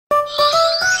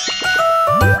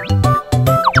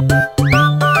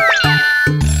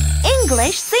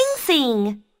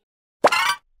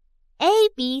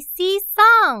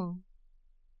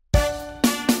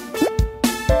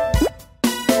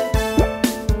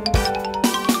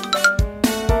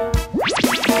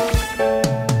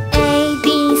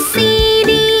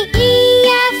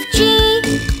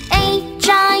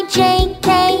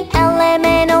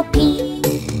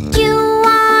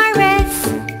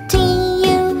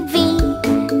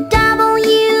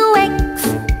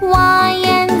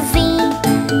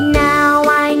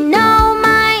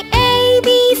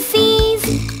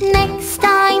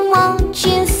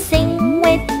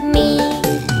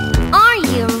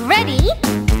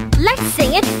Let's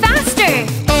sing it faster.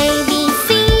 A, B,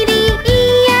 C, D,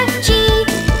 E, F, G,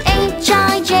 H,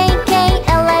 I, J, K,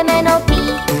 L, M, N, O, P,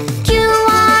 Q,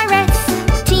 R, S,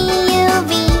 T, U,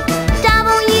 V,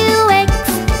 W, X,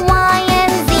 Y,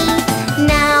 and Z.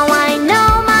 Now I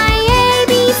know my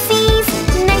ABCs.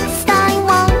 Next time,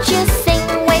 won't you sing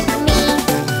with me?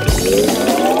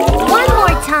 One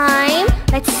more time.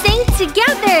 Let's sing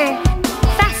together.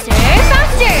 Faster,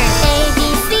 faster. A, B,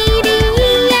 C, D,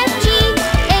 E, F, G,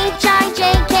 H, I, J,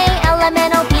 K, L, M,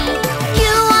 N, O, P, Q,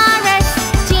 R, S,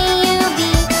 T, U, V,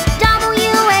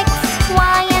 W, X,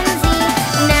 Y, and Z.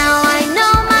 Now I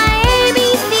know my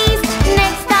ABCs.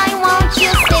 Next time, won't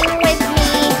you sing with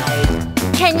me?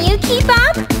 Can you keep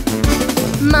up?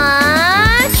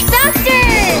 Much faster.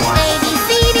 A, B, C,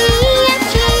 D, E, F,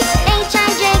 G, H, I,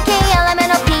 J, K, L, M,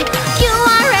 N, O, P, Q,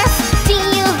 R, S, T,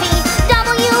 U, V,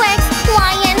 W, X,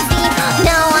 Y, and Z.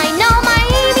 Now I know my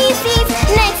ABCs.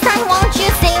 Next time, won't you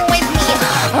sing with me?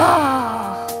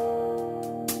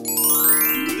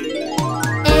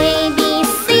 A, B,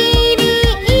 C, D,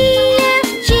 E, F,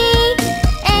 G,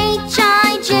 H,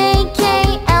 I, J, K,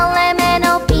 L, M, N,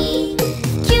 O, P,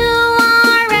 Q,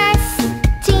 R, S,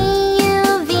 T, U,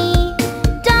 V,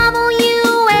 W,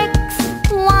 X,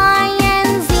 Y,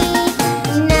 and Z.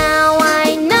 Now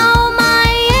I know my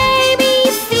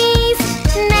ABCs.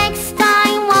 Next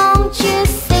time, won't you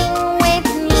sing with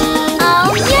me?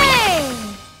 Oh, yay!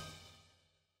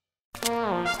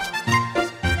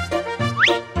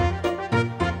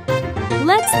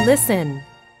 Let's listen.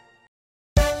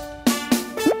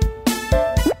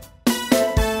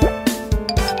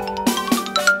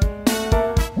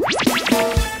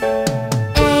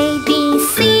 A, B,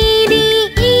 C, D,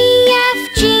 E, F,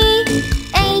 G,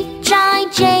 H, I,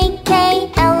 J, K,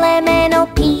 L, M, N, O,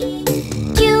 P,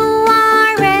 Q,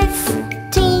 R, S,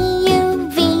 T, U,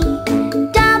 V,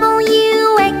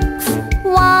 W, X,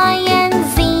 Y, and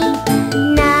Z.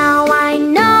 Now I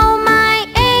know my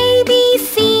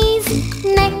ABCs.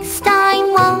 Next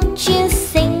time, won't you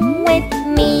sing with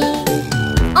me?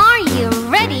 Are you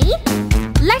ready?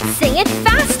 Let's sing it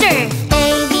faster.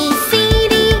 A, B, C,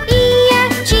 D, E,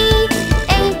 F, G,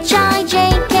 H, I, J,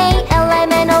 K, L,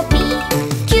 M, N, O, P,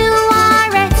 Q,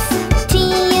 R, S, T,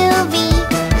 U, V,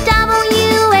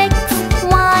 W, X,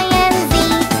 Y, and Z.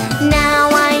 Now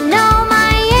I know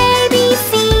my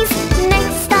ABCs.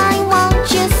 Next time, won't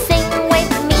you sing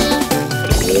with me?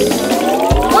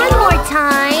 One more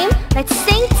time. Let's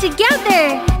sing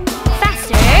together.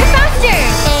 Faster, faster.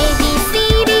 A, B, C,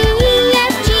 D, E,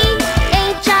 F, G,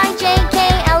 H, I, J, K,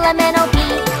 L, M, N, O, P,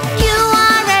 Q,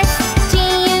 R, S, T,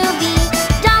 U, V,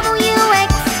 W,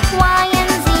 X, Y,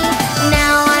 and Z.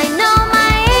 Now I know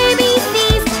my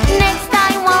ABCs. Next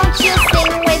time, won't you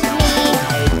sing with me?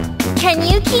 Can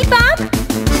you keep up?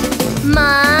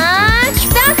 Much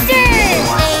faster.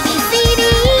 A, B, C, D,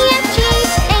 E, F, G,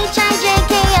 H, I, J,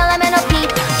 K, L, M, N, O, P,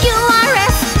 Q, R,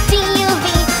 S, T, U, V,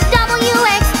 W,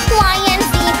 X, Y, and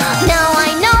Z. Now I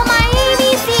know my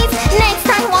ABCs. Next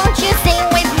time, won't you sing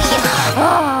with me?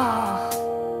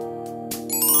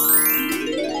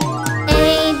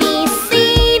 A, B, C,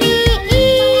 D, E,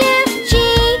 F, G,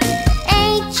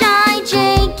 H, I, J,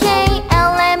 K,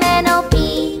 L, M, N, O, P,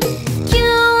 Q,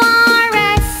 R,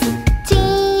 S, T,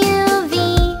 U, V,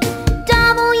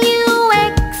 W,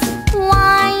 X,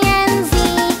 Y, and Z.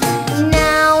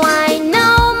 Now I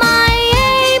know my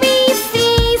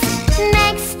ABCs.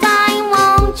 Next time,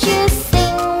 won't you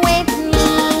sing with me?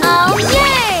 Oh,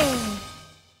 yay!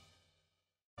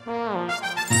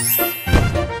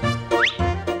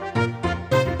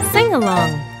 Sing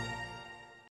along.